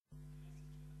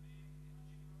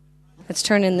Let's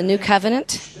turn in the New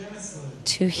Covenant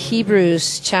to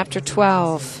Hebrews chapter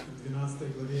 12.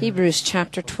 Hebrews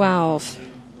chapter 12.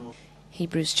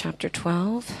 Hebrews chapter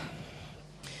 12.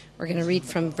 We're going to read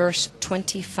from verse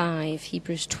 25.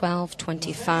 Hebrews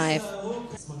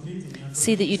 12:25.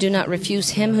 See that you do not refuse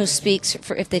him who speaks,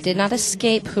 for if they did not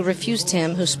escape who refused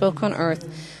him who spoke on earth,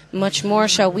 much more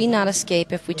shall we not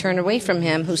escape if we turn away from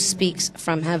him who speaks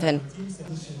from heaven.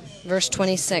 Verse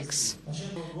 26.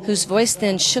 Whose voice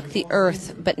then shook the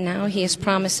earth, but now he is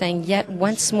promising, yet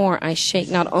once more I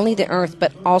shake not only the earth,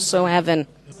 but also heaven.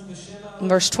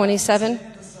 Verse 27.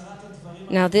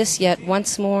 Now this yet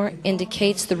once more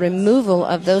indicates the removal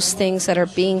of those things that are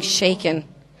being shaken,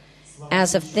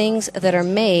 as of things that are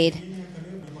made,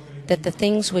 that the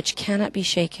things which cannot be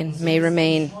shaken may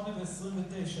remain.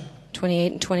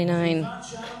 28 and 29.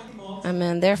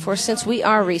 Amen. Therefore, since we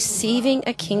are receiving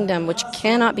a kingdom which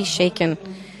cannot be shaken,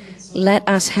 let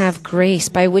us have grace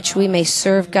by which we may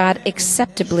serve God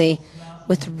acceptably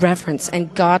with reverence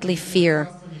and godly fear,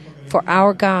 for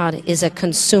our God is a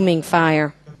consuming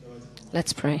fire.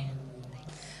 Let's pray.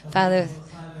 Father,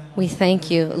 we thank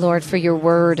you, Lord, for your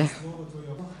word.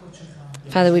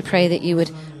 Father, we pray that you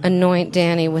would anoint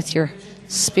Dani with your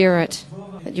spirit,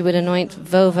 that you would anoint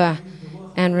Vova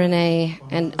and Renee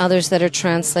and others that are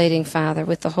translating, Father,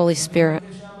 with the Holy Spirit.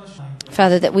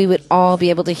 Father, that we would all be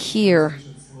able to hear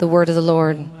the word of the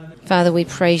Lord. Father, we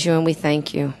praise you and we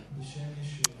thank you. In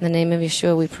the name of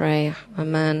Yeshua we pray.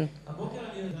 Amen.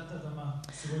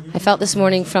 I felt this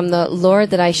morning from the Lord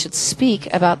that I should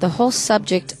speak about the whole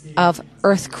subject of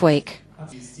earthquake.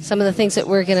 Some of the things that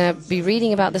we're going to be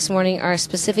reading about this morning are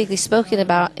specifically spoken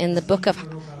about in the book of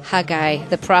Haggai,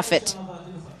 the prophet.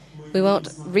 We won't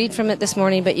read from it this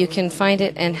morning, but you can find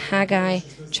it in Haggai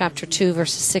chapter 2,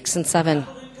 verses 6 and 7.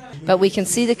 But we can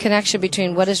see the connection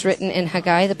between what is written in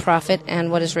Haggai the prophet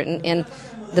and what is written in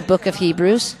the book of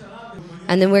Hebrews.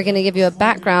 And then we're going to give you a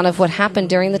background of what happened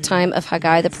during the time of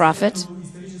Haggai the prophet.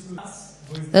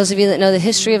 Those of you that know the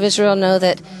history of Israel know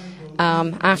that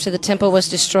after the temple was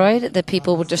destroyed, the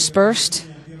people were dispersed.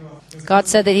 God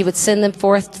said that he would send them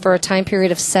forth for a time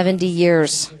period of 70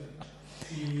 years.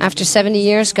 After 70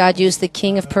 years, God used the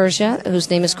king of Persia,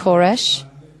 whose name is Koresh,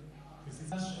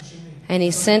 and he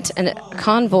sent a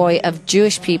convoy of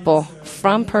Jewish people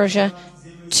from Persia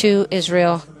to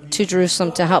Israel, to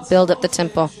Jerusalem, to help build up the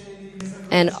temple.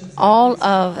 And all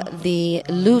of the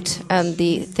loot and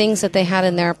the things that they had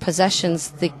in their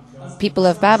possessions, the people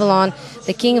of Babylon,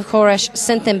 the king of Koresh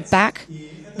sent them back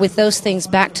with those things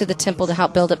back to the temple to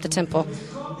help build up the temple.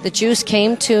 The Jews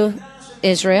came to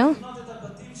Israel,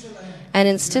 and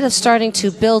instead of starting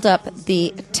to build up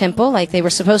the temple like they were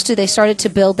supposed to, they started to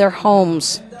build their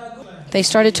homes. They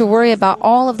started to worry about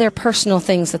all of their personal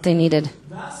things that they needed.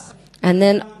 And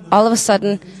then all of a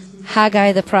sudden,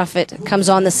 Haggai the prophet comes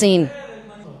on the scene.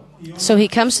 So he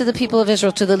comes to the people of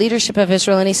Israel, to the leadership of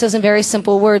Israel, and he says in very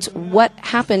simple words, what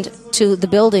happened to the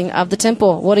building of the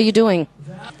temple? What are you doing?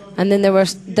 And then there were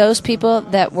those people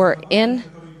that were in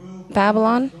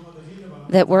Babylon,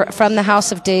 that were from the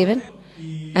house of David.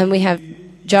 And we have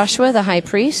Joshua, the high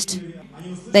priest.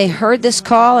 They heard this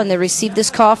call, and they received this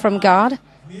call from God,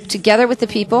 together with the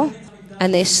people,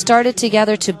 and they started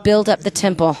together to build up the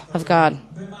temple of God.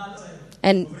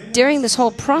 And during this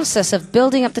whole process of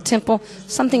building up the temple,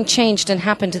 something changed and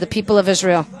happened to the people of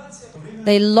Israel.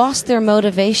 They lost their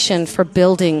motivation for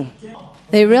building.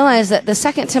 They realized that the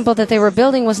second temple that they were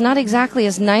building was not exactly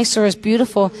as nice or as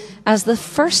beautiful as the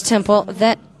first temple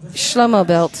that Shlomo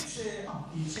built.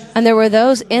 And there were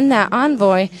those in that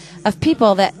envoy of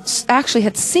people that actually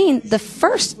had seen the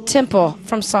first temple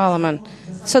from Solomon.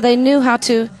 So they knew how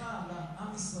to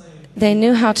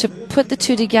put the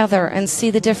two together and see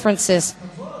the differences.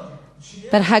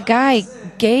 But Haggai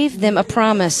gave them a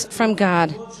promise from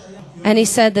God. And he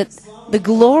said that the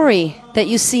glory that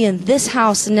you see in this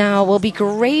house now will be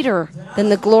greater than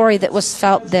the glory that was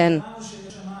felt then.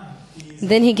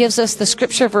 Then he gives us the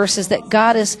scripture verses that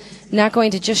God is not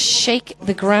going to just shake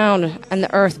the ground and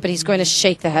the earth, but he's going to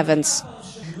shake the heavens.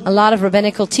 A lot of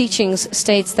rabbinical teachings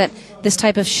states that this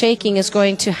type of shaking is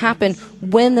going to happen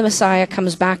when the Messiah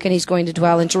comes back and he's going to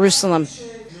dwell in Jerusalem.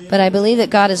 But I believe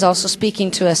that God is also speaking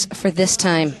to us for this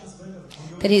time,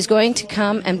 that he's going to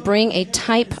come and bring a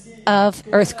type of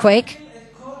earthquake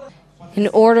in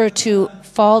order to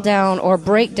fall down or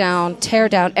break down, tear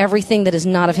down everything that is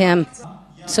not of him.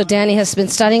 So Dani has been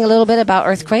studying a little bit about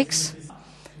earthquakes.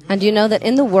 And you know that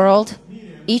in the world,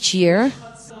 each year,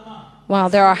 wow,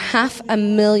 there are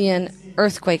 500,000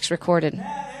 earthquakes recorded.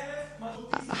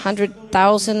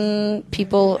 100,000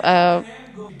 people,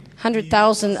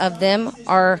 100,000 of them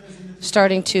are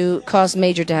starting to cause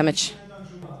major damage.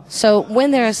 So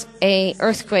when there's a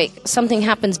earthquake, something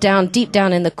happens deep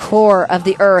down in the core of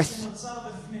the earth.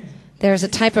 There's a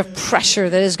type of pressure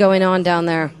that is going on down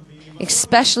there,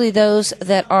 especially those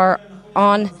that are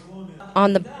on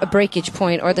the breakage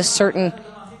point, or the certain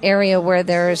area where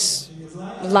there's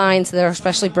lines that are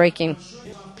especially breaking.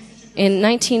 In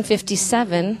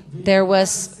 1957, there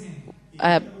was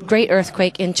a great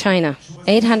earthquake in China.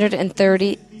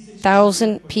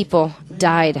 830,000 people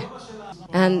died.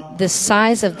 And the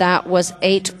size of that was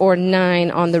 8 or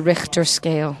 9 on the Richter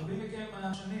scale.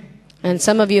 And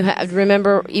some of you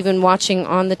remember even watching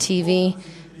on the TV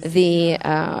the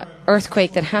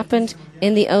earthquake that happened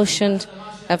in the ocean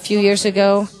a few years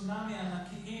ago,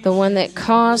 the one that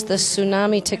caused the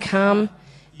tsunami to come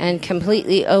and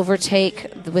completely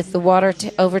overtake, with the water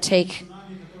to overtake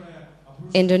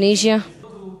Indonesia.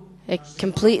 It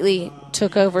completely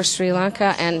took over Sri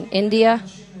Lanka and India.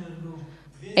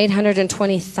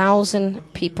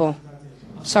 820,000 people.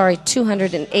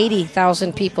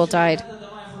 280,000 people died.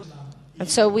 And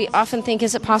so we often think,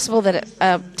 is it possible that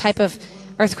a type of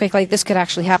earthquake like this could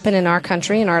actually happen in our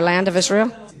country, in our land of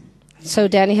Israel? So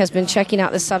Dani has been checking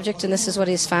out this subject, and this is what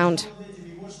he's found.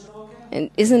 And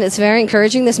isn't it very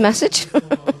encouraging, this message?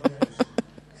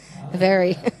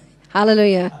 Very.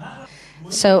 Hallelujah.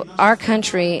 So our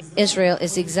country, Israel,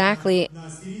 is exactly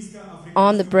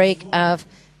on the break of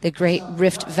the Great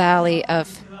Rift Valley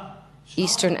of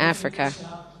Eastern Africa.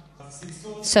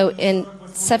 So in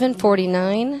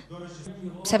 749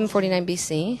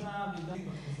 BC,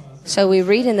 so we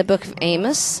read in the book of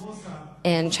Amos,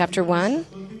 in chapter 1,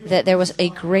 that there was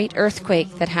a great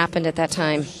earthquake that happened at that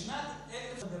time.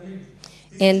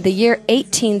 In the year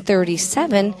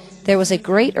 1837, there was a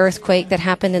great earthquake that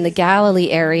happened in the Galilee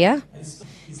area.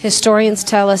 Historians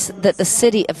tell us that the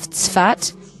city of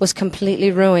Tzfat was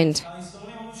completely ruined.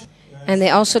 And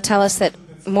they also tell us that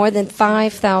more than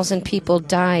 5,000 people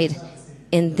died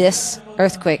in this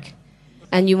earthquake.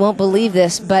 And you won't believe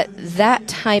this, but that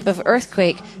type of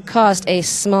earthquake caused a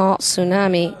small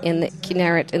tsunami in the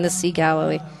Kinneret, in the Sea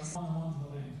Galilee.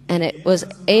 And that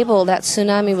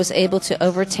tsunami was able to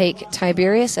overtake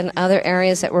Tiberias and other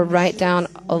areas that were right down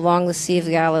along the Sea of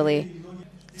Galilee.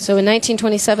 So in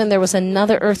 1927, there was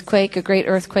another earthquake, a great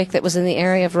earthquake that was in the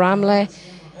area of Ramleh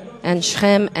and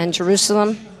Shechem and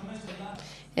Jerusalem.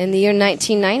 In the year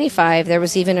 1995, there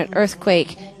was even an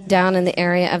earthquake down in the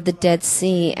area of the Dead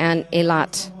Sea and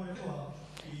Eilat.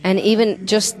 And even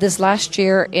just this last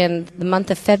year, in the month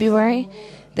of February,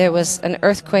 there was an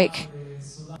earthquake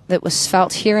that was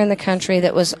felt here in the country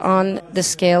that was on the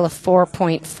scale of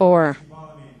 4.4.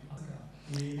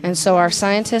 And so our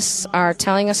scientists are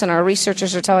telling us, and our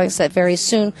researchers are telling us, that very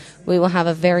soon we will have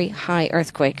a very high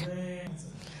earthquake.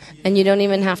 And you don't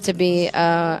even have to be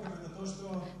a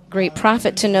great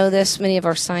prophet to know this. Many of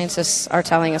our scientists are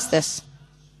telling us this.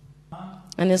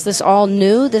 And is this all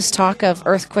new, this talk of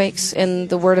earthquakes in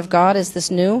the Word of God? Is this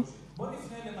new?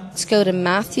 Let's go to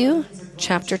Matthew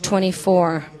chapter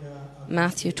 24.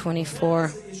 Matthew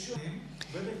 24.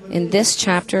 In this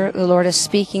chapter, the Lord is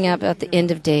speaking about the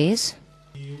end of days.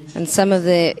 And some of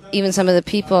the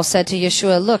people said to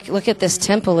Yeshua, look at this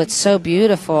temple, it's so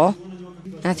beautiful.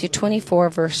 Matthew 24,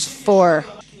 verse 4.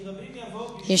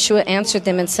 Yeshua answered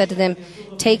them and said to them,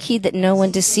 "Take heed that no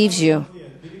one deceives you.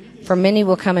 For many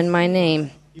will come in my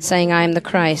name, saying, I am the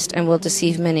Christ, and will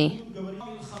deceive many.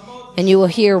 And you will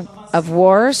hear of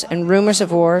wars and rumors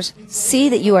of wars. See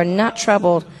that you are not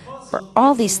troubled, for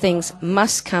all these things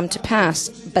must come to pass,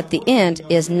 but the end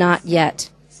is not yet."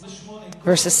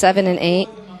 Verses 7 and 8.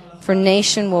 For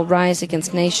nation will rise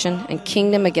against nation, and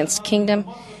kingdom against kingdom,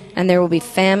 and there will be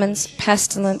famines,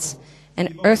 pestilence,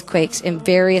 and earthquakes in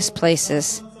various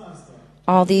places.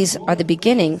 All these are the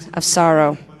beginning of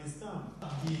sorrow.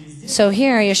 So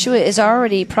here, Yeshua is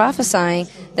already prophesying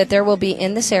that there will be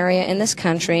in this area, in this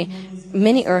country,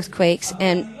 many earthquakes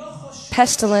and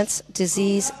pestilence,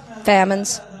 disease,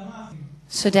 famines.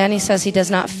 So Dani says he does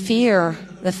not fear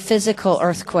the physical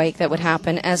earthquake that would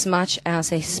happen as much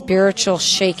as a spiritual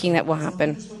shaking that will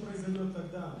happen.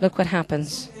 Look what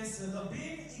happens.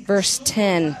 Verse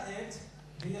 10.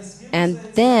 And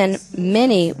then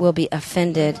many will be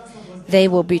offended. They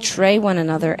will betray one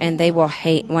another, and they will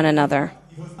hate one another.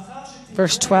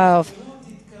 Verse 12.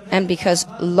 And because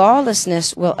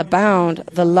lawlessness will abound,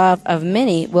 the love of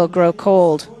many will grow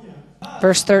cold.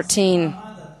 Verse 13.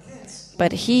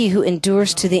 But he who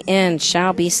endures to the end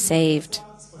shall be saved.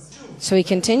 So he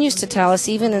continues to tell us,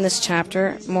 even in this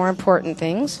chapter, more important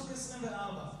things.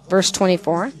 Verse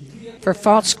 24. For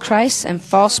false Christs and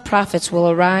false prophets will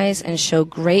arise and show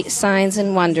great signs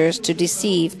and wonders to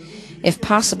deceive, if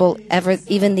possible,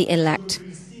 even the elect.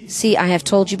 See, I have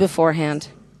told you beforehand.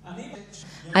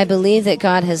 I believe that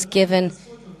God has given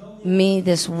me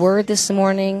this word this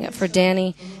morning for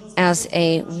Dani as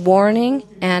a warning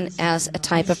and as a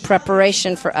type of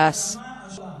preparation for us.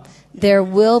 There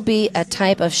will be a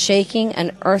type of shaking,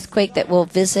 an earthquake that will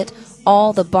visit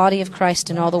all the body of Christ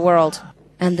in all the world.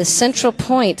 And the central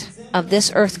point of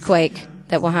this earthquake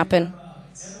that will happen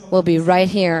will be right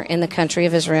here in the country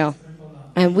of Israel.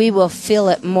 And we will feel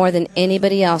it more than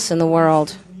anybody else in the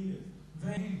world.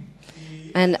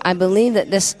 And I believe that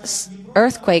this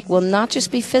earthquake will not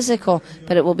just be physical,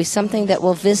 but it will be something that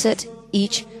will visit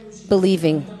each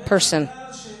believing person.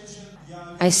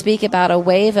 I speak about a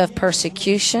wave of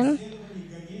persecution.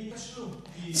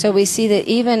 So we see that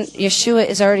even Yeshua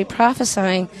is already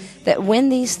prophesying that when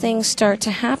these things start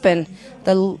to happen,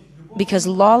 because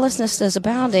lawlessness is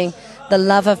abounding, the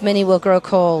love of many will grow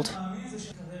cold.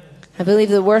 I believe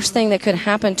the worst thing that could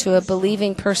happen to a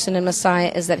believing person in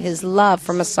Messiah is that his love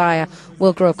for Messiah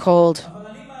will grow cold.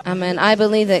 Amen. I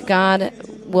believe that God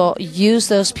will use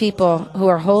those people who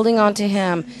are holding on to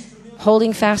him,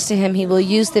 holding fast to him. He will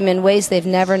use them in ways they've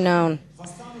never known.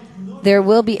 There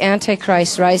will be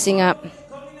antichrists rising up.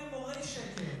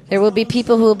 There will be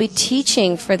people who will be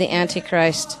teaching for the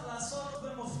Antichrist.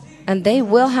 And they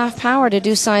will have power to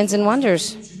do signs and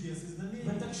wonders.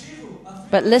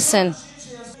 But listen,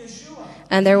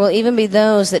 and there will even be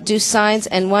those that do signs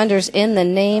and wonders in the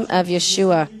name of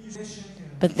Yeshua.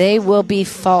 But they will be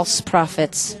false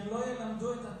prophets,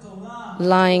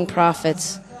 lying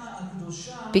prophets,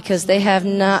 because they have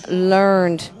not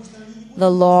learned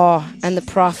the law and the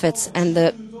prophets and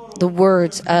the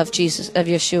words of Jesus, of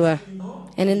Yeshua.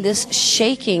 And in this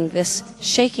shaking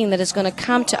that is going to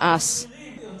come to us,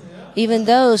 even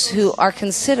those who are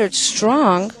considered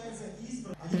strong,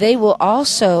 they will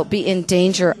also be in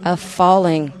danger of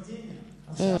falling.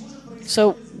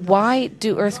 So why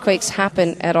do earthquakes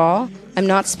happen at all? I'm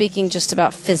not speaking just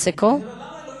about physical.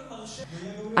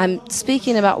 I'm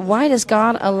speaking about why does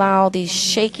God allow these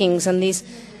shakings and these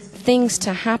things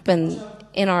to happen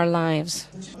in our lives.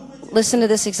 Listen to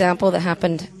this example that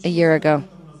happened a year ago.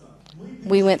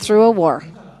 We went through a war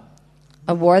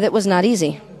that was not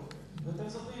easy.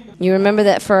 You remember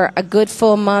that for a good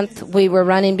full month, we were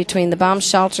running between the bomb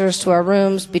shelters to our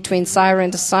rooms, between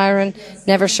siren to siren,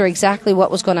 never sure exactly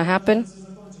what was going to happen.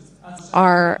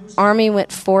 Our army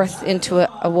went forth into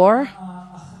a war.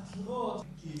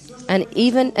 And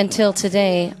even until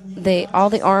today, all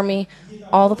the army,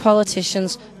 all the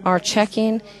politicians are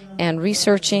checking and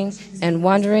researching and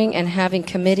wondering and having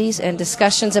committees and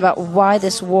discussions about why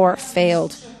this war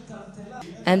failed.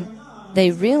 And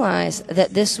they realize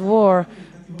that this war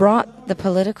brought the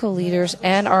political leaders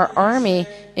and our army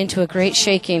into a great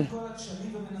shaking.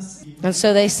 And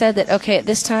so they said that, okay, at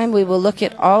this time we will look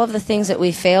at all of the things that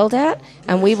we failed at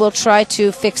and we will try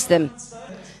to fix them.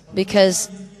 Because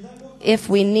if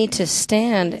we need to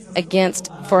stand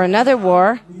for another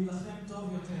war,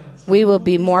 we will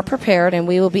be more prepared and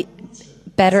we will be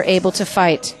better able to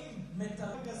fight.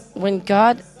 When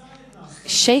God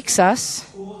shakes us,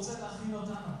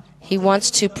 he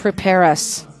wants to prepare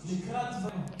us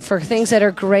for things that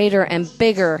are greater and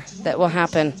bigger that will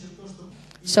happen.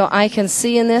 So I can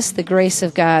see in this the grace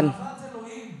of God,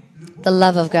 the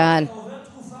love of God.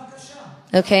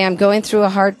 Okay, I'm going through a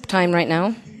hard time right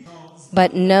now,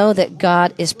 but know that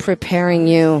God is preparing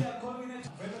you.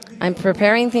 I'm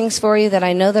preparing things for you that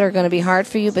I know that are going to be hard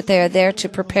for you, but they are there to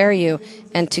prepare you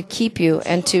and to keep you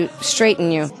and to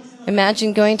straighten you.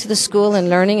 Imagine going to the school and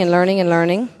learning and learning and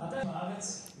learning.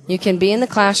 You can be in the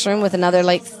classroom with another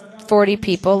 40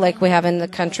 people like we have in the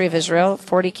country of Israel,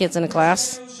 40 kids in a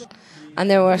class. And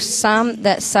there were some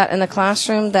that sat in the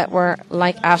classroom that were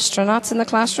like astronauts in the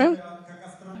classroom.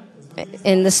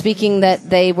 In the speaking that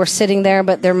they were sitting there,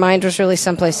 but their mind was really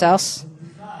someplace else.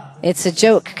 It's a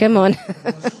joke. Come on.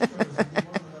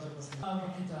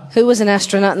 Who was an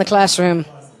astronaut in the classroom?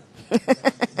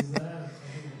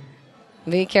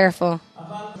 Be careful.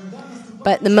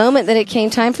 But the moment that it came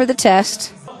time for the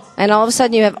test, and all of a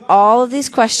sudden you have all of these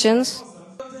questions,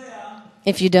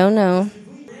 if you don't know,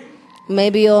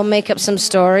 maybe you'll make up some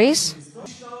stories,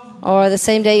 or the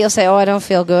same day you'll say, oh, I don't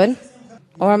feel good,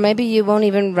 or maybe you won't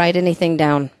even write anything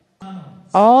down.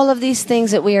 All of these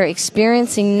things that we are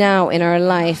experiencing now in our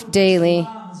life daily,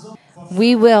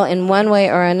 we will in one way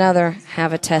or another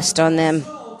have a test on them.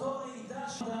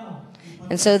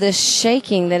 And so this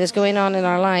shaking that is going on in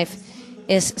our life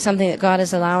is something that God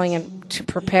is allowing to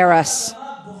prepare us.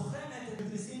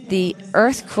 The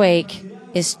earthquake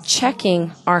is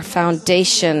checking our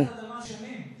foundation.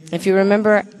 If you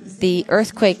remember the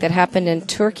earthquake that happened in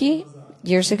Turkey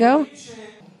years ago,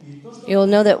 you'll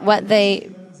know that what they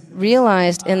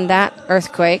realized in that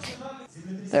earthquake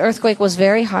The earthquake was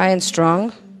very high and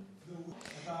strong.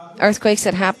 Earthquakes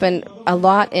had happened a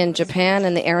lot in Japan,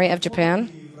 in the area of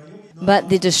Japan. But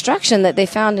the destruction that they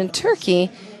found in Turkey,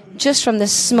 just from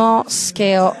this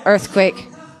small-scale earthquake,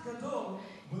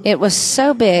 it was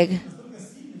so big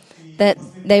that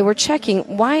they were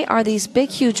checking, why are these big,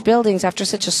 huge buildings, after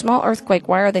such a small earthquake,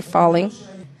 why are they falling?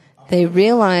 They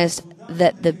realized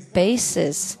that the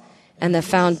bases and the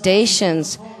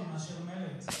foundations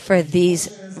for these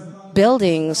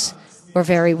buildings were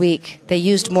very weak. They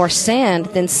used more sand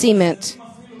than cement.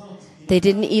 They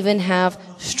didn't even have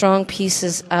strong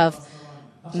pieces of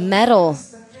metal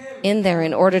in there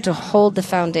in order to hold the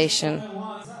foundation.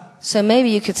 So maybe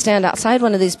you could stand outside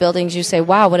one of these buildings, you say,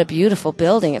 wow, what a beautiful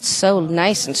building. It's so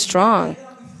nice and strong.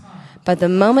 But the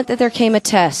moment that there came a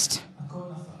test,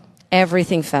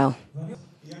 everything fell.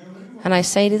 And I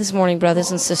say to you this morning, brothers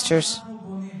and sisters,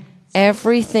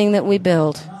 everything that we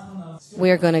build, we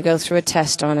are going to go through a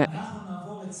test on it.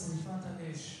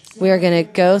 We are going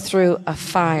to go through a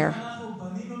fire.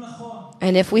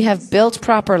 And if we have built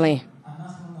properly,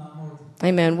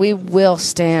 amen, we will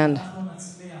stand.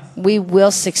 We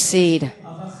will succeed.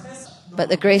 But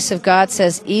the grace of God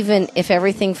says, even if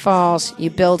everything falls, you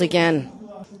build again.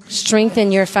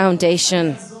 Strengthen your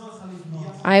foundation.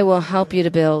 I will help you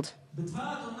to build.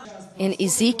 In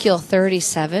Ezekiel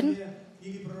 37,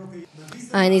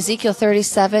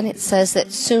 it says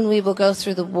that soon we will go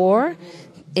through the war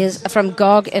is from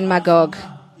Gog and Magog.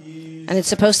 And it's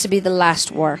supposed to be the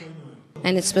last war.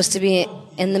 And it's supposed to be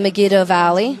in the Megiddo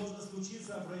Valley.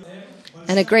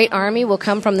 And a great army will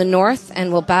come from the north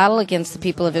and will battle against the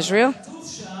people of Israel.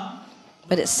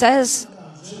 But it says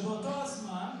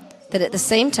that at the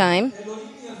same time,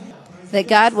 that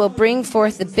God will bring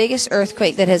forth the biggest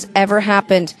earthquake that has ever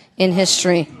happened in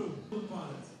history.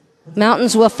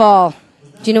 Mountains will fall.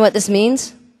 Do you know what this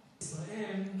means?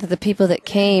 That the people that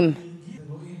came,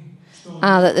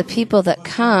 that the people that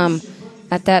come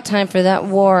at that time for that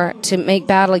war to make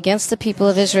battle against the people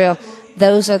of Israel,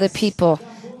 those are the people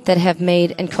that have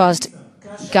made and caused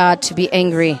God to be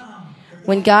angry.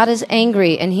 When God is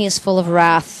angry and he is full of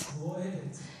wrath,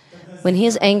 when he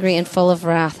is angry and full of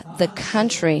wrath, the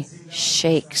country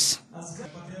shakes.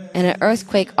 And an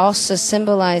earthquake also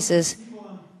symbolizes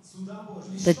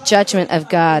the judgment of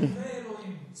God.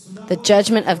 The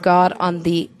judgment of God on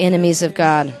the enemies of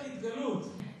God.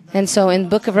 And so in the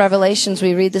book of Revelations,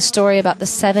 we read the story about the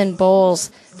 7 bowls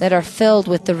that are filled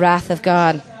with the wrath of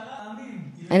God.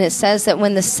 And it says that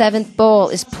when the 7th bowl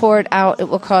is poured out, it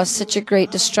will cause such a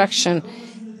great destruction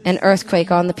and earthquake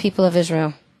on the people of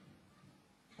Israel,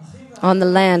 on the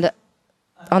land,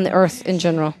 on the earth in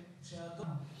general.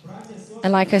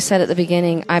 And like I said at the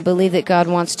beginning, I believe that God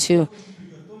wants to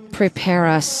prepare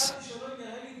us.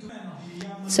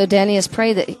 So Dani has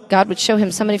prayed that God would show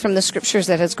him somebody from the scriptures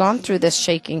that has gone through this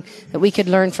shaking, that we could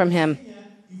learn from him.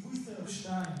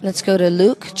 Let's go to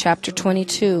Luke chapter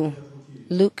 22.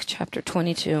 Luke chapter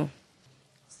 22.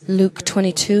 Luke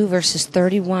 22, verses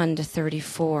 31 to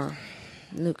 34.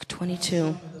 Luke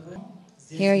 22.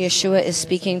 Here Yeshua is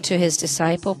speaking to his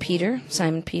disciple Peter,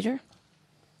 Simon Peter,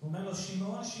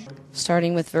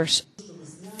 starting with verse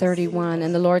 31.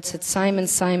 And the Lord said, Simon,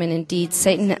 Simon, indeed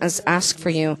Satan has asked for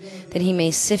you, that he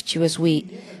may sift you as wheat.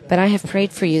 But I have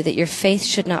prayed for you, that your faith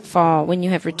should not fall. When you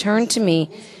have returned to me,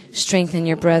 strengthen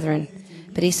your brethren.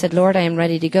 But he said, Lord, I am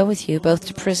ready to go with you, both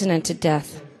to prison and to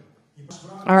death.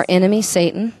 Our enemy,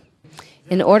 Satan,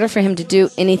 in order for him to do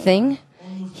anything,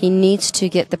 he needs to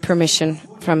get the permission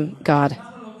from God.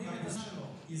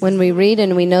 When we read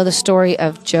and we know the story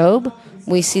of Job,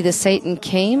 we see that Satan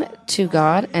came to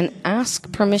God and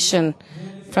asked permission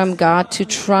from God to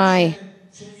try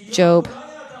Job.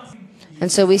 And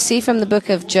so we see from the book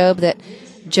of Job that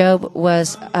Job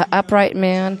was an upright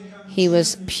man. He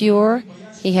was pure.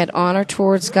 He had honor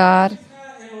towards God.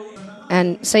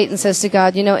 And Satan says to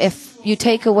God, you know, if you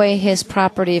take away his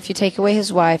property, if you take away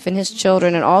his wife and his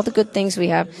children and all the good things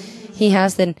he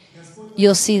has, then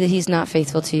you'll see that he's not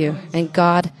faithful to you. And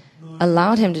God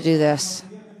allowed him to do this.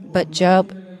 But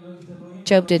Job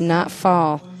did not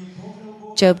fall.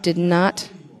 Job did not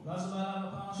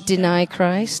deny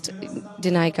Christ,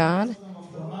 deny God.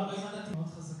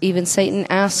 Even Satan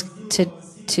asked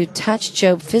to touch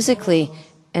Job physically,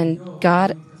 and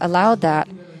God allowed that.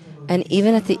 And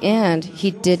even at the end,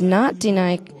 he did not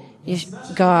deny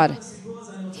God.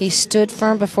 He stood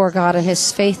firm before God in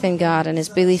his faith in God and his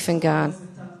belief in God.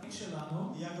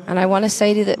 And I want to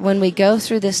say to you that when we go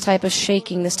through this type of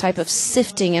shaking, this type of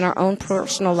sifting in our own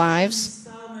personal lives,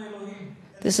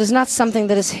 this is not something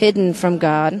that is hidden from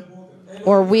God,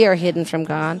 or we are hidden from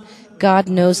God. God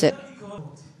knows it.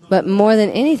 But more than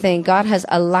anything, God has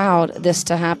allowed this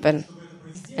to happen.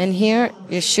 And here,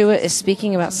 Yeshua is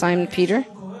speaking about Simon Peter.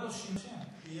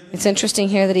 It's interesting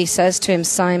here that he says to him,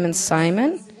 Simon,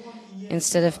 Simon,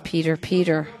 instead of Peter,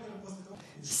 Peter.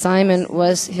 Simon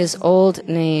was his old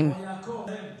name.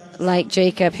 Like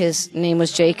Jacob, his name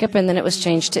was Jacob, and then it was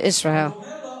changed to Israel.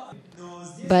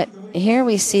 But here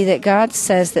we see that God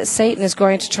says that Satan is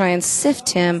going to try and sift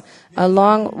him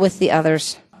along with the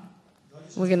others.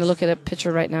 We're going to look at a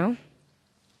picture right now.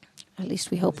 At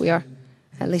least we hope we are.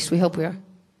 At least we hope we are.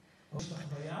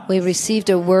 We received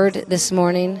a word this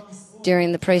morning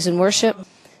during the praise and worship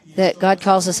that God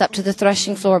calls us up to the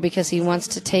threshing floor because he wants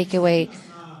to take away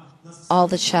all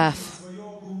the chaff.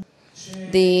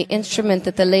 The instrument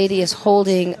that the lady is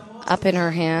holding up in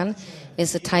her hand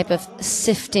is a type of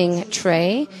sifting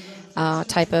tray,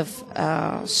 type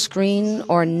of screen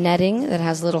or netting that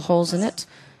has little holes in it.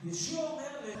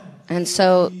 And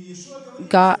so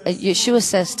Yeshua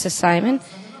says to Simon,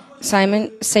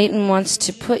 Simon, Satan wants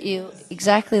to put you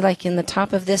exactly like in the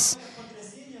top of this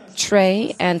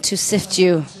tray and to sift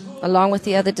you along with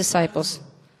the other disciples.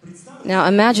 Now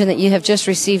imagine that you have just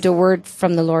received a word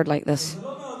from the Lord like this.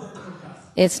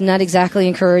 It's not exactly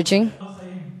encouraging,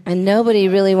 and nobody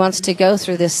really wants to go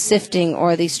through this sifting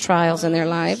or these trials in their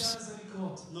lives.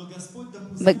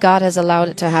 But God has allowed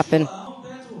it to happen.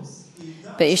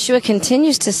 But Yeshua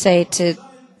continues to say to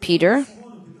Peter,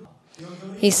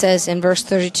 he says in verse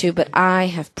 32, but I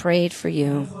have prayed for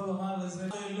you.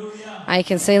 I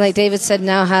can say like David said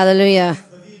now, hallelujah.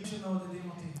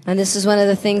 And this is one of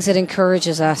the things that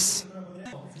encourages us.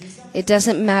 It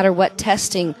doesn't matter what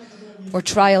testing or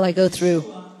trial I go through.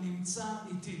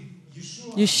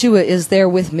 Yeshua is there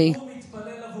with me.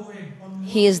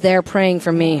 He is there praying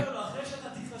for me.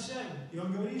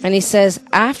 And he says,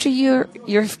 after you're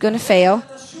going to fail,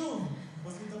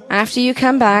 after you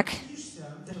come back,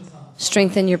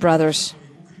 strengthen your brothers.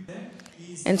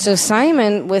 And so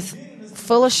Simon, with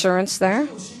full assurance there,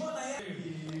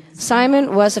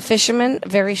 Simon was a fisherman,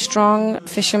 very strong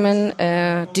fisherman,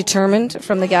 determined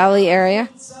from the Galilee area.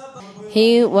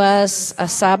 He was a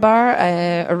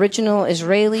Sabar, original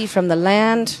Israeli from the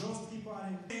land.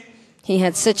 He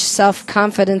had such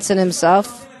self-confidence in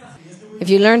himself. If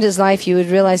you learned his life, you would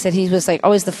realize that he was like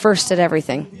always the first at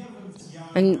everything.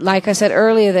 And like I said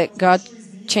earlier, that God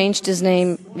changed his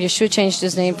name, Yeshua changed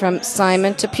his name from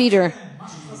Simon to Peter,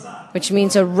 which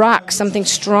means a rock, something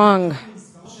strong.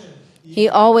 He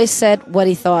always said what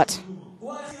he thought.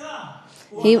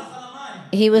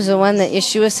 He was the one that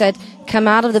Yeshua said, come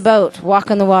out of the boat,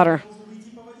 walk on the water.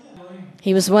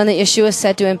 He was one that Yeshua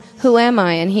said to him, who am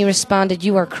I? And he responded,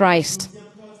 you are Christ.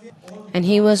 And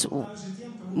he was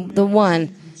the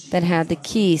one that had the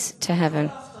keys to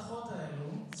heaven.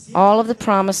 All of the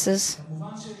promises.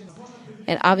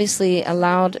 It obviously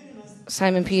allowed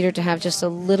Simon Peter to have just a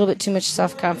little bit too much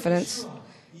self-confidence.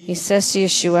 He says to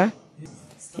Yeshua,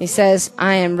 he says,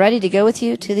 I am ready to go with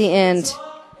you to the end.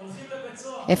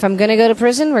 If I'm going to go to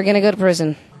prison, we're going to go to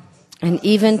prison. And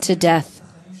even to death.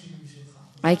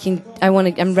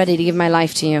 I'm ready to give my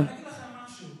life to you.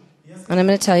 And I'm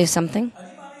going to tell you something.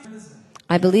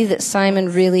 I believe that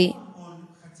Simon really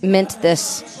meant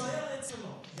this.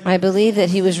 I believe that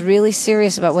he was really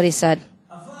serious about what he said.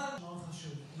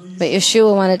 But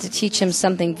Yeshua wanted to teach him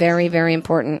something very, very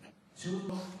important.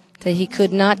 That he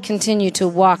could not continue to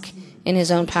walk in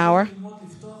his own power.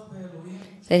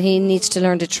 That he needs to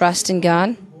learn to trust in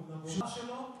God.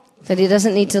 That he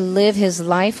doesn't need to live his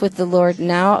life with the Lord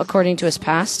now according to his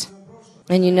past.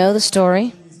 And you know the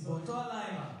story.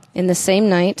 In the same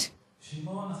night,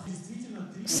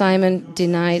 Simon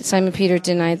Peter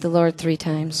denied the Lord 3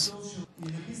 times.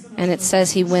 And it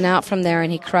says he went out from there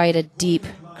and he cried a deep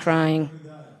crying,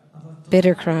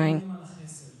 bitter crying.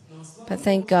 But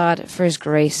thank God for his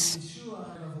grace,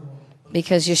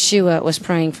 because Yeshua was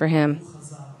praying for him,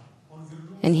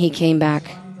 and he came back.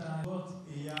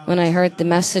 When I heard the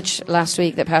message last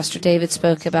week that Pastor David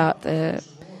spoke about the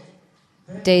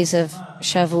days of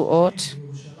Shavuot,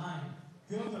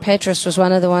 Petrus was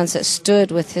one of the ones that stood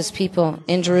with his people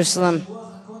in Jerusalem.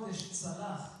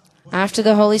 After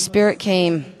the Holy Spirit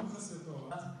came,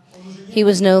 he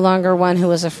was no longer one who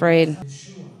was afraid.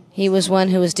 He was one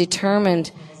who was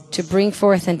determined to bring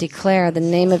forth and declare the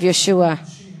name of Yeshua.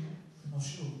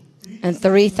 And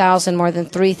more than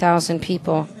 3,000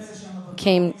 people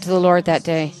came to the Lord that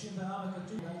day.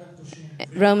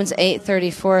 Romans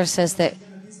 8:34 says that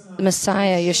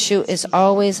Messiah, Yeshua, is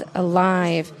always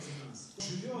alive.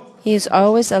 He is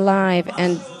always alive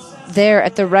and there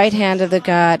at the right hand of the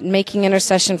God, making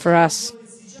intercession for us.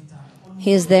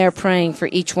 He is there praying for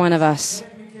each one of us.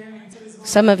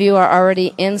 Some of you are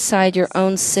already inside your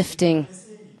own sifting.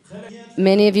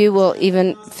 Many of you will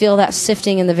even feel that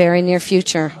sifting in the very near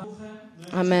future.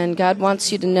 Amen. God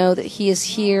wants you to know that He is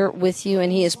here with you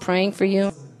and He is praying for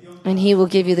you, and He will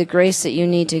give you the grace that you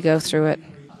need to go through it.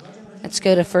 Let's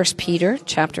go to 1 Peter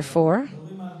chapter 4.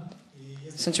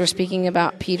 Since we're speaking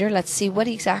about Peter, let's see what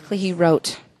exactly he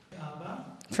wrote.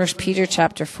 1 Peter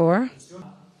chapter 4.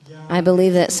 I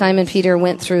believe that Simon Peter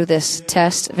went through this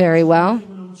test very well.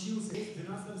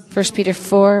 1 Peter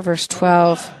 4, verse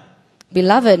 12.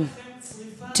 Beloved,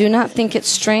 do not think it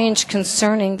strange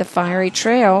concerning the fiery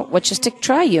trial which is to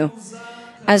try you,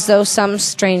 as though some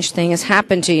strange thing has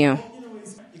happened to you.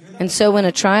 And so when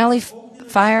a trial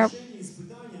fire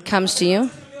comes to you,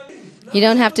 you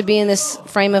don't have to be in this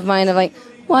frame of mind of like,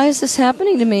 why is this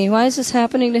happening to me? Why is this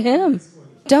happening to him?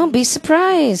 Don't be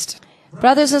surprised.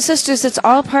 Brothers and sisters, it's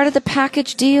all part of the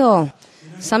package deal.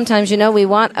 Sometimes, we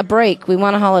want a break. We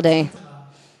want a holiday.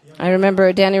 I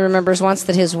remember, Dani remembers once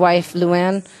that his wife,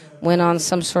 Luann, went on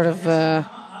some sort of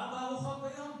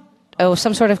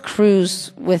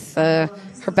cruise with her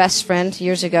best friend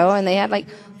years ago, and they had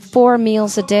 4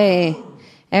 meals a day.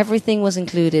 Everything was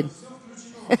included.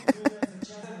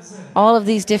 All of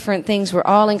these different things were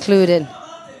all included.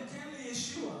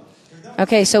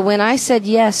 Okay, so when I said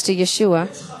yes to Yeshua,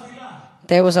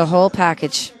 there was a whole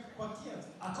package.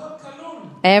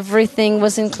 Everything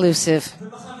was inclusive.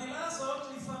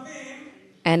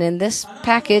 And in this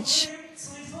package,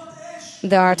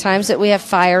 there are times that we have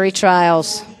fiery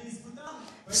trials.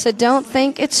 So don't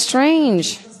think it's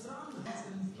strange.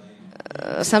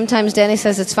 Sometimes Dani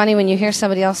says it's funny when you hear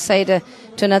somebody else say to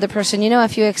another person,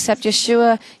 if you accept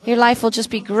Yeshua, your life will just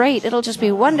be great. It'll just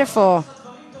be wonderful.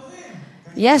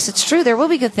 Yes, it's true. There will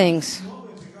be good things.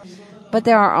 But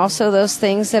there are also those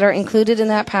things that are included in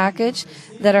that package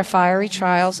that are fiery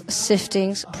trials,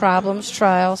 siftings, problems,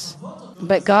 trials.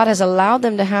 But God has allowed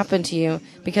them to happen to you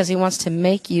because He wants to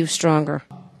make you stronger.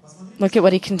 Look at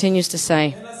what He continues to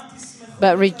say.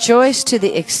 But rejoice to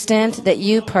the extent that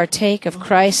you partake of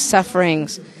Christ's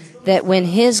sufferings, that when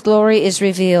His glory is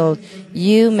revealed,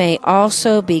 you may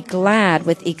also be glad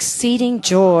with exceeding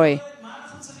joy.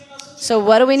 So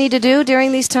what do we need to do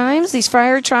during these times, these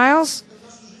fiery trials?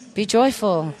 Be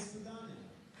joyful.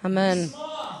 Amen.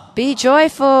 Be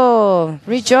joyful.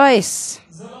 Rejoice.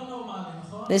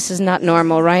 This is not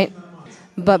normal, right?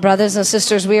 But brothers and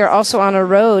sisters, we are also on a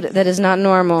road that is not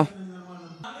normal.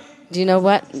 Do you know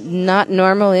what not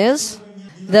normal is?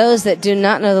 Those that do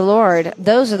not know the Lord,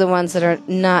 those are the ones that are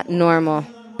not normal.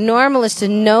 Normal is to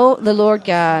know the Lord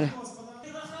God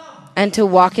and to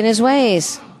walk in His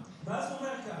ways.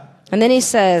 And then he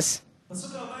says,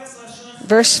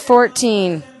 verse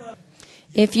 14,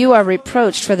 if you are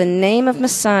reproached for the name of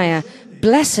Messiah,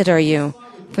 blessed are you,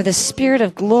 for the Spirit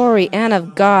of glory and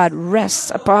of God rests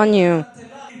upon you.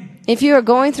 If you are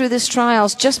going through these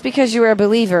trials just because you are a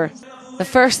believer, the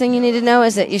first thing you need to know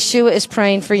is that Yeshua is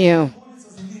praying for you.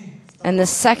 And the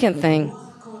second thing,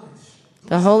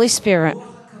 the Holy Spirit,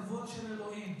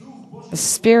 the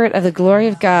Spirit of the glory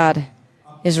of God,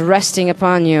 is resting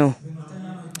upon you.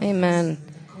 Amen.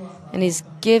 And He's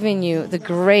giving you the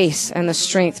grace and the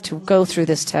strength to go through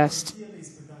this test.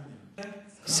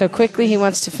 So quickly, he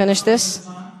wants to finish this.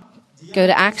 Go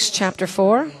to Acts chapter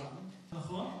 4.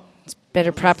 It's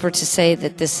better proper to say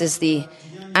that this is the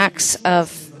Acts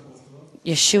of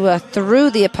Yeshua through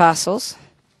the apostles.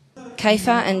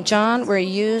 Kepha and John were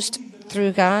used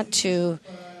through God to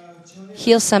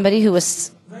heal somebody who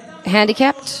was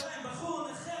handicapped.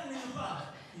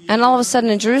 And all of a sudden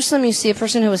in Jerusalem, you see a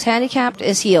person who was handicapped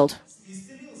is healed.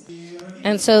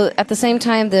 And so at the same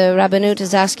time, the Rabbanut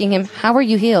is asking him, how are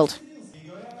you healed?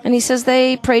 And he says,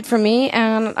 they prayed for me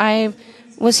and I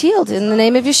was healed in the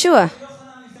name of Yeshua.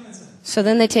 So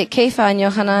then they take Kepha and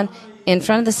Yohanan in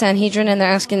front of the Sanhedrin and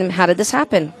they're asking them, how did this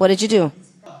happen? What did you do?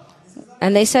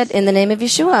 And they said, in the name of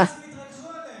Yeshua.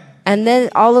 And then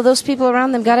all of those people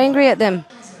around them got angry at them.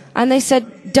 And they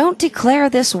said, don't declare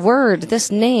this word, this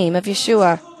name of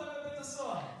Yeshua.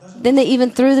 Then they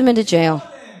even threw them into jail.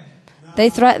 They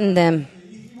threatened them.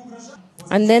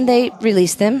 And then they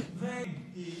released them.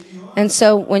 And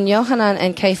so when Yohanan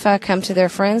and Kepha come to their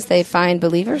friends, they find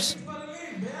believers.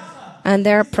 And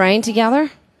they're praying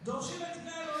together.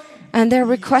 And they're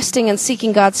requesting and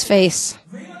seeking God's face.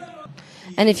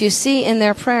 And if you see in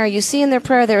their prayer,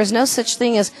 there is no such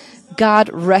thing as God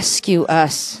rescue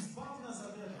us,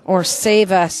 or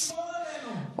save us,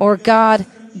 or God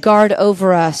guard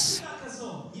over us.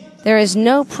 There is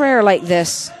no prayer like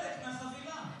this,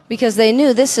 because they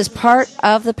knew this is part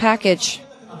of the package.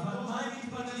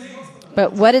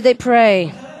 But what did they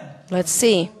pray? Let's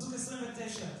see.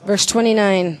 Verse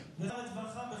 29.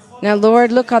 Now,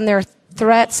 Lord, look on their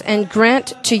threats and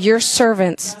grant to your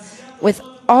servants with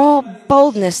all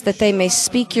boldness that they may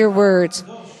speak your words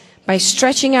by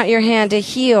stretching out your hand to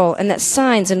heal, and that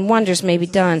signs and wonders may be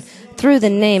done through the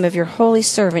name of your holy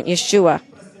servant, Yeshua.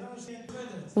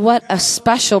 What a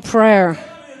special prayer.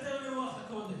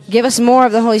 Give us more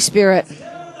of the Holy Spirit.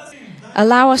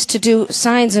 Allow us to do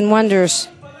signs and wonders.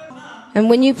 And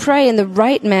when you pray in the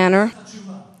right manner,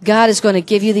 God is going to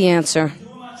give you the answer.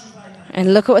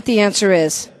 And look at what the answer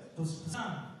is.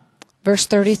 Verse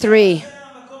 31.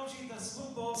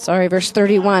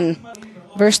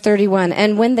 Verse 31.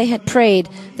 And when they had prayed,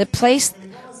 the place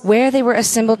where they were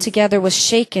assembled together was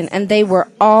shaken, and they were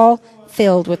all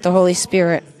filled with the Holy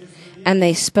Spirit. And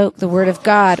they spoke the word of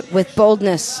God with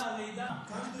boldness.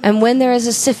 And when there is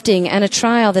a sifting and a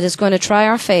trial that is going to try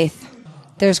our faith,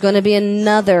 there's going to be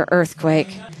another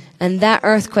earthquake. And that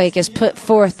earthquake is put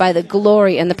forth by the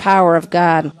glory and the power of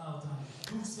God.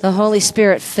 The Holy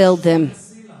Spirit filled them.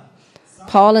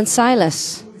 Paul and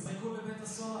Silas,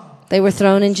 they were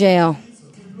thrown in jail.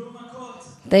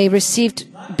 They received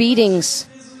beatings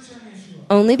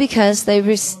only because they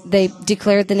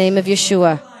declared the name of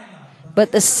Yeshua.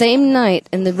 But the same night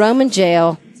in the Roman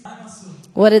jail,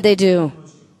 what did they do?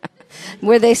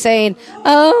 Were they saying,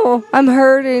 "Oh, I'm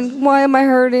hurting. Why am I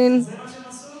hurting?"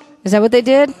 Is that what they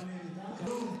did?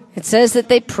 It says that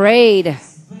they prayed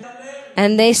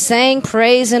and they sang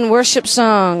praise and worship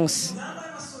songs.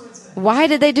 Why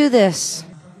did they do this?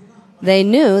 They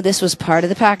knew this was part of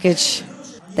the package.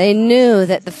 They knew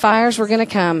that the fires were going to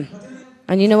come.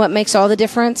 And you know what makes all the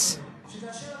difference?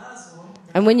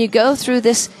 And when you go through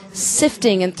this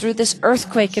sifting and through this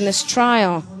earthquake and this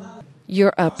trial,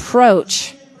 your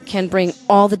approach can bring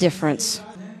all the difference.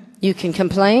 You can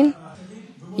complain,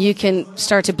 you can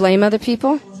start to blame other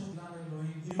people,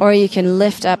 or you can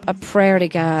lift up a prayer to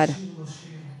God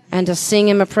and to sing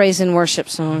Him a praise and worship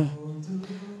song.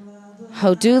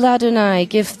 Hodu l'Adonai,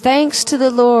 give thanks to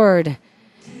the Lord.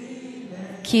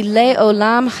 Ki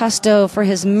le'olam chasdo, for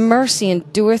His mercy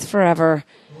endureth forever.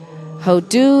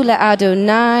 Hodu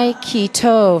l'Adonai ki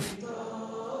tov.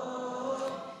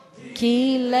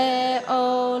 Ki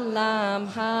le'olam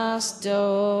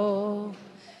chasdo.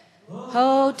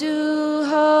 Hodu,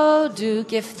 hodu,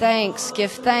 give thanks,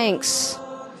 give thanks.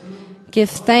 Give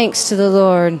thanks to the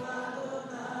Lord.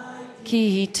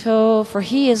 Ki tov, for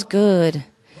He is good.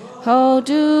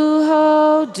 Hodu,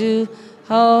 hodu,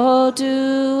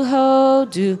 hodu,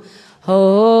 hodu,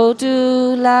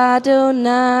 hodu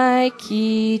l'Adonai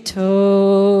ki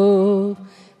tov.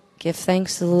 Give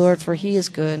thanks to the Lord, for He is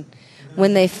good.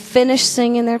 When they finished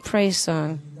singing their praise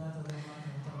song,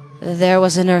 there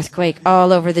was an earthquake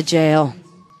all over the jail.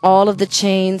 All of the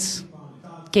chains,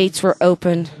 gates were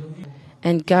opened,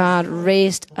 and God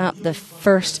raised up the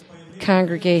first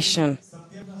congregation.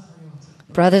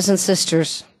 Brothers and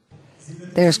sisters,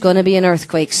 there's going to be an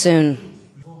earthquake soon.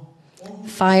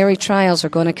 Fiery trials are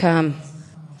going to come.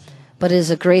 But it is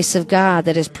the grace of God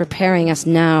that is preparing us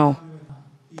now.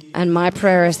 And my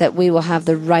prayer is that we will have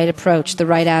the right approach, the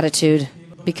right attitude,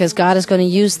 because God is going to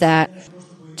use that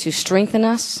to strengthen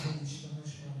us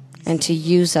and to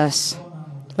use us.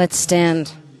 Let's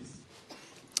stand.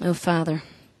 Oh, Father,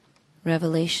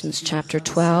 Revelations chapter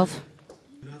 12.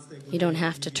 You don't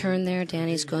have to turn there.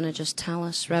 Danny's going to just tell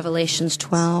us. Revelations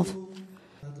 12.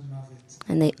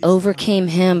 And they overcame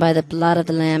him by the blood of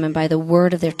the Lamb and by the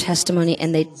word of their testimony,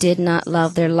 and they did not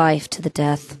love their life to the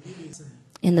death.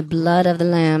 In the blood of the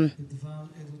Lamb,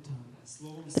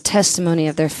 the testimony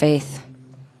of their faith.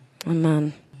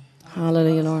 Amen.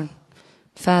 Hallelujah, Lord.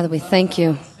 Father, we thank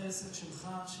you.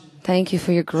 Thank you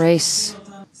for your grace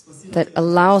that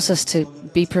allows us to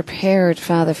be prepared,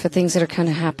 Father, for things that are going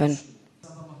to happen.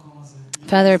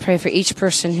 Father, I pray for each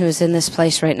person who is in this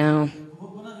place right now.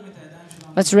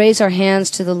 Let's raise our hands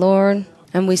to the Lord,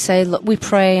 and we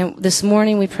pray, and this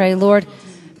morning we pray, Lord,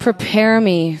 prepare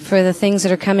me for the things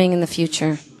that are coming in the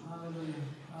future.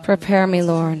 Prepare me,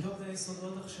 Lord.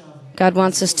 God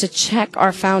wants us to check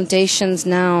our foundations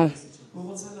now.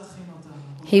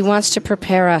 He wants to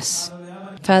prepare us.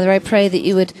 Father, I pray that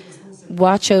you would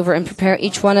watch over and prepare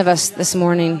each one of us this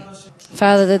morning.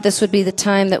 Father, that this would be the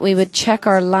time that we would check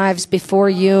our lives before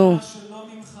you.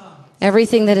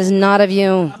 Everything that is not of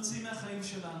you,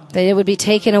 that it would be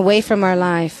taken away from our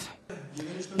life.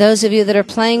 Those of you that are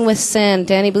playing with sin,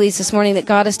 Danny believes this morning that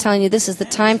God is telling you this is the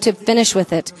time to finish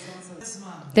with it.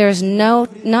 There is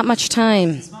not much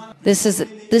time. This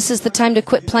is the time to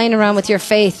quit playing around with your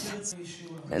faith.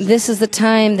 This is the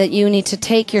time that you need to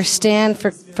take your stand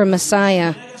for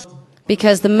Messiah.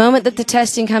 Because the moment that the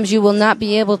testing comes, you will not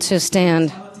be able to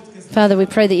stand. Father, we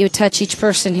pray that you would touch each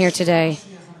person here today.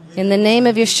 In the name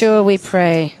of Yeshua we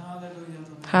pray.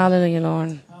 Hallelujah,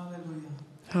 Lord.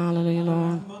 Hallelujah,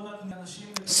 Lord.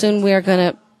 Soon we are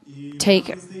going to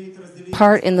take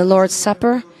part in the Lord's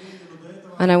Supper.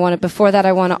 And before that,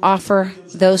 I want to offer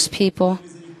those people.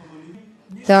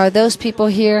 There are those people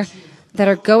here that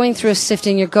are going through a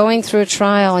sifting. You're going through a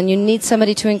trial, and you need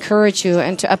somebody to encourage you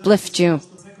and to uplift you.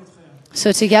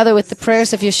 So together with the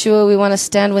prayers of Yeshua, we want to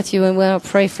stand with you and we want to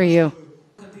pray for you.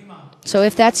 So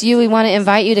if that's you, we want to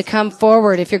invite you to come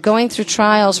forward. If you're going through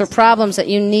trials or problems that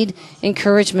you need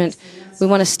encouragement, we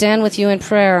want to stand with you in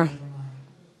prayer.